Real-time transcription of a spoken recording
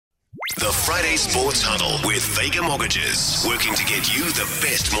The Friday Sports Huddle with Vega Mortgages, working to get you the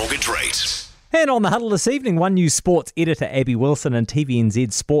best mortgage rate. And on the Huddle this evening, One News sports editor Abby Wilson and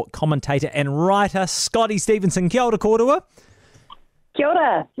TVNZ sport commentator and writer Scotty Stevenson. Kia ora kōrua. Kia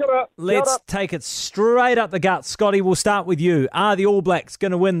ora. Kia ora. Let's take it straight up the gut. Scotty, we'll start with you. Are the All Blacks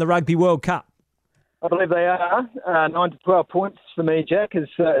going to win the Rugby World Cup? I believe they are. 9 to 12 points for me, Jack, is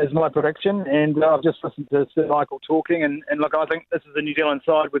my prediction. And I've just listened to Sir Michael talking. And look, I think this is a New Zealand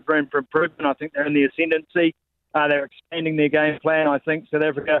side with room for improvement. I think they're in the ascendancy. They're expanding their game plan. I think South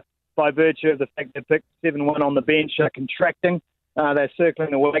Africa, by virtue of the fact they picked 7-1 on the bench, are contracting. They're circling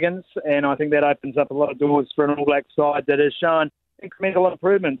the wagons. And I think that opens up a lot of doors for an All Black side that has shown incremental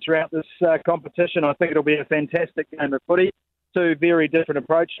improvement throughout this competition. I think it'll be a fantastic game of footy. Two very different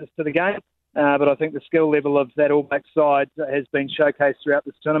approaches to the game. But I think the skill level of that All Black side has been showcased throughout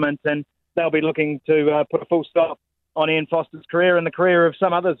this tournament, and they'll be looking to put a full stop on Ian Foster's career and the career of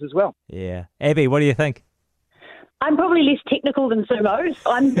some others as well. Yeah. Abby, what do you think? I'm probably less technical than Sumo.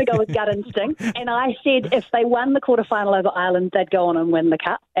 I'm bigger with gut instinct. And I said if they won the quarterfinal over Ireland, they'd go on and win the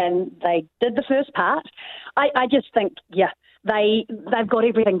cup. And they did the first part. I just think, they've got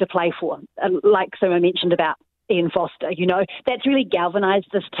everything to play for, like Sumo mentioned about Ian Foster, that's really galvanised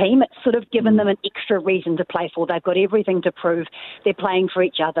this team. It's sort of given them an extra reason to play for. They've got everything to prove. They're playing for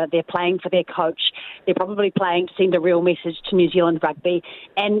each other. They're playing for their coach. They're probably playing to send a real message to New Zealand rugby.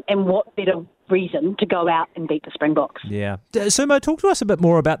 And what better reason to go out and beat the Springboks? Yeah. Sumo, talk to us a bit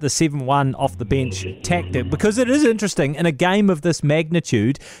more about the 7-1 off the bench tactic, because it is interesting in a game of this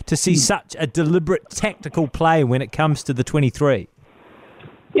magnitude to see such a deliberate tactical play when it comes to the 23.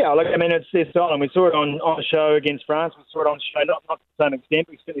 Yeah, look, I mean, it's their style, and we saw it on a show against France. We saw it on show, not to the same extent,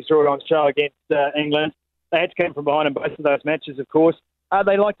 we certainly saw it on show against England. They had to come from behind in both of those matches, of course.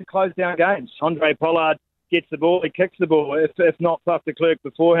 They like to close down games. Andre Pollard gets the ball, he kicks the ball, if not Puff de Klerk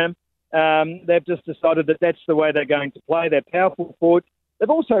before him. They've just decided that that's the way they're going to play. They're powerful forwards. They've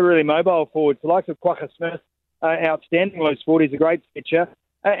also really mobile forwards. The likes of Quagga Smith, outstanding loose forward. He's a great pitcher.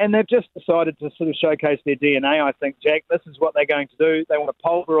 And they've just decided to sort of showcase their DNA, I think, Jack. This is what they're going to do. They want to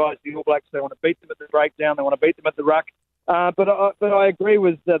pulverise the All Blacks. They want to beat them at the breakdown. They want to beat them at the ruck. But I agree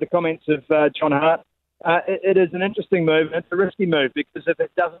with the comments of John Hart. It is an interesting move. It's a risky move because if it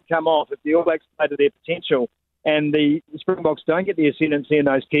doesn't come off, if the All Blacks play to their potential and the Springboks don't get the ascendancy in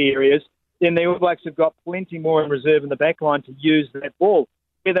those key areas, then the All Blacks have got plenty more in reserve in the back line to use that ball.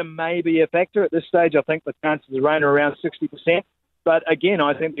 Weather may be a factor at this stage. I think the chances of rain are around 60%. But again,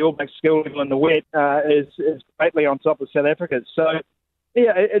 I think the All Blacks' skill level in the wet is greatly on top of South Africa's. So,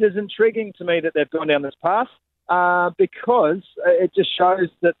 yeah, it is intriguing to me that they've gone down this path because it just shows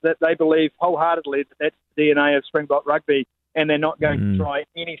that they believe wholeheartedly that that's the DNA of Springbok rugby and they're not going to try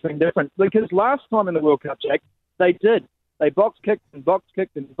anything different. Because last time in the World Cup, Jack, they did. They box-kicked and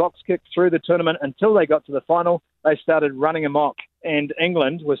box-kicked and box-kicked through the tournament until they got to the final. They started running amok, and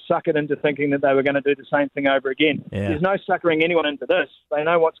England was suckered into thinking that they were going to do the same thing over again. Yeah. There's no suckering anyone into this. They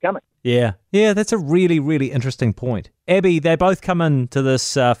know what's coming. Yeah, that's a really, really interesting point. Abby, they both come into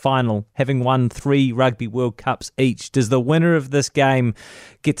this final having won 3 Rugby World Cups each. Does the winner of this game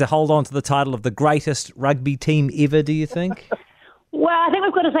get to hold on to the title of the greatest rugby team ever, do you think? Well, I think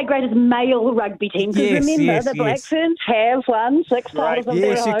we've got to say greatest male rugby team, because remember, the Black Ferns have won 6 titles of their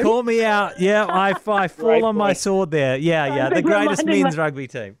own. Yes, you call me out. Yeah, I fall on my sword there. Yeah, the greatest men's rugby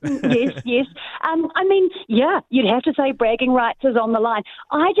team. Yes. I mean, you'd have to say bragging rights is on the line.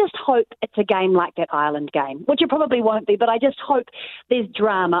 I just hope it's a game like that Ireland game, which it probably won't be, but I just hope there's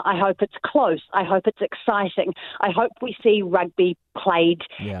drama. I hope it's close. I hope it's exciting. I hope we see rugby played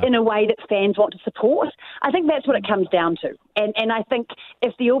in a way that fans want to support. I think that's what it comes down to. And I think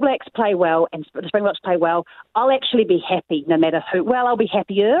if the All Blacks play well and the Springboks play well, I'll actually be happy no matter who. Well, I'll be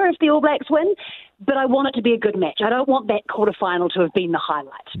happier if the All Blacks win, but I want it to be a good match. I don't want that quarterfinal to have been the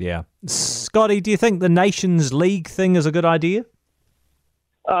highlight. Yeah. Scotty, do you think the Nations League thing is a good idea?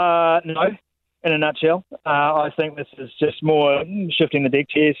 No, in a nutshell. I think this is just more shifting the deck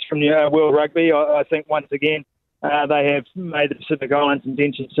chairs from the World Rugby. I think once again they have made the Pacific Islands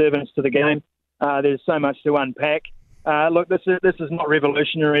indentured servants to the game. There's so much to unpack. Look, this is not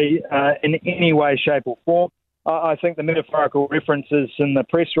revolutionary in any way, shape or form. I think the metaphorical references in the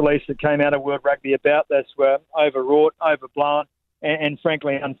press release that came out of World Rugby about this were overwrought, overblown, and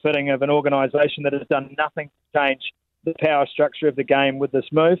frankly unfitting of an organisation that has done nothing to change the power structure of the game with this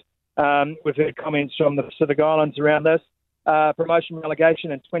move. We've heard comments from the Pacific Islands around this. Promotion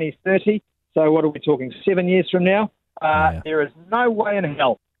relegation in 2030. So what are we talking, 7 years from now? There is no way in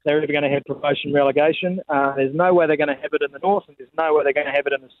hell they're ever going to have promotion relegation. There's no way they're going to have it in the north, and there's no way they're going to have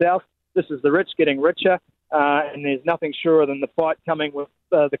it in the south. This is the rich getting richer, and there's nothing surer than the fight coming with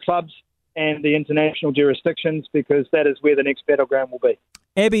the clubs and the international jurisdictions, because that is where the next battleground will be.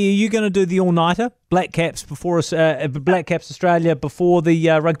 Abby, are you going to do the all-nighter, Black Caps Black Caps Australia before the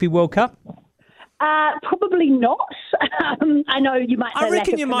Rugby World Cup? Probably not. I know you might. I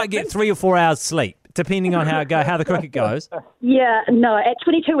reckon you might get 3 or 4 hours sleep, depending on how the cricket goes. Yeah, no. At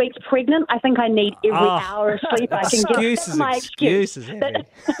 22 weeks pregnant, I think I need every hour of sleep I can get. That's my excuse. But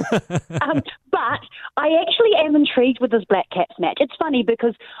I actually am intrigued with this Black Caps match. It's funny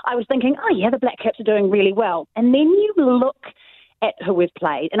because I was thinking, the Black Caps are doing really well, and then you look at who we've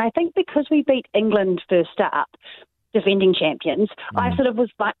played, and I think because we beat England first up, defending champions, I sort of was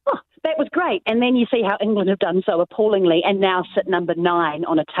like, that was great. And then you see how England have done so appallingly and now sit number 9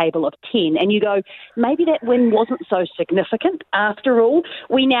 on a table of 10. And you go, maybe that win wasn't so significant after all.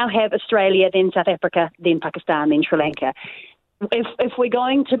 We now have Australia, then South Africa, then Pakistan, then Sri Lanka. If we're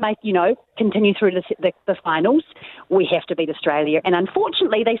going to make, continue through the finals, we have to beat Australia. And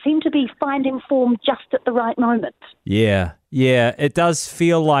unfortunately, they seem to be finding form just at the right moment. Yeah. It does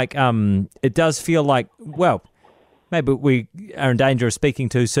feel like, well, maybe we are in danger of speaking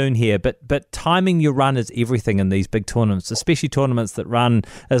too soon here, but timing your run is everything in these big tournaments, especially tournaments that run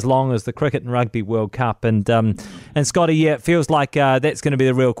as long as the Cricket and Rugby World Cup. And Scotty, it feels like that's going to be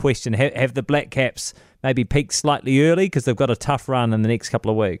the real question. Have the Black Caps maybe peaked slightly early because they've got a tough run in the next couple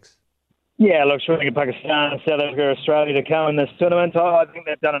of weeks? Yeah, look, Sri Lanka, Pakistan, South Africa, Australia to come in this tournament. I think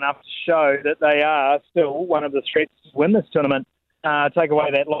they've done enough to show that they are still one of the threats to win this tournament. Take away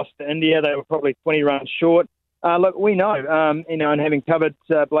that loss to India, they were probably 20 runs short. Look, we know, and having covered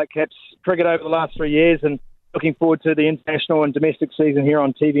Black Caps cricket over the last 3 years and looking forward to the international and domestic season here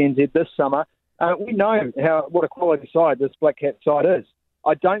on TVNZ this summer, we know what a quality side this Black Cap side is.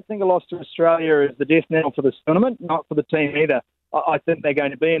 I don't think a loss to Australia is the death knell for this tournament, not for the team either. I think they're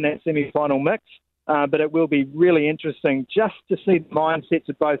going to be in that semi-final mix, but it will be really interesting just to see the mindsets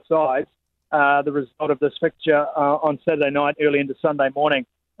of both sides, the result of this fixture on Saturday night, early into Sunday morning.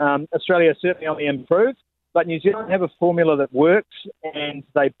 Australia certainly on the improve, but New Zealand have a formula that works, and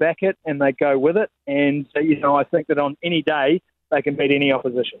they back it and they go with it. And, I think that on any day, they can beat any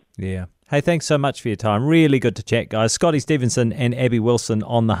opposition. Yeah. Hey, thanks so much for your time. Really good to chat, guys. Scotty Stevenson and Abby Wilson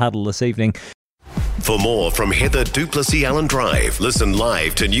on the Huddle this evening. For more from Heather Duplessis Allen Drive, listen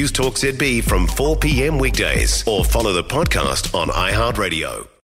live to News Talk ZB from 4 p.m. weekdays or follow the podcast on iHeartRadio.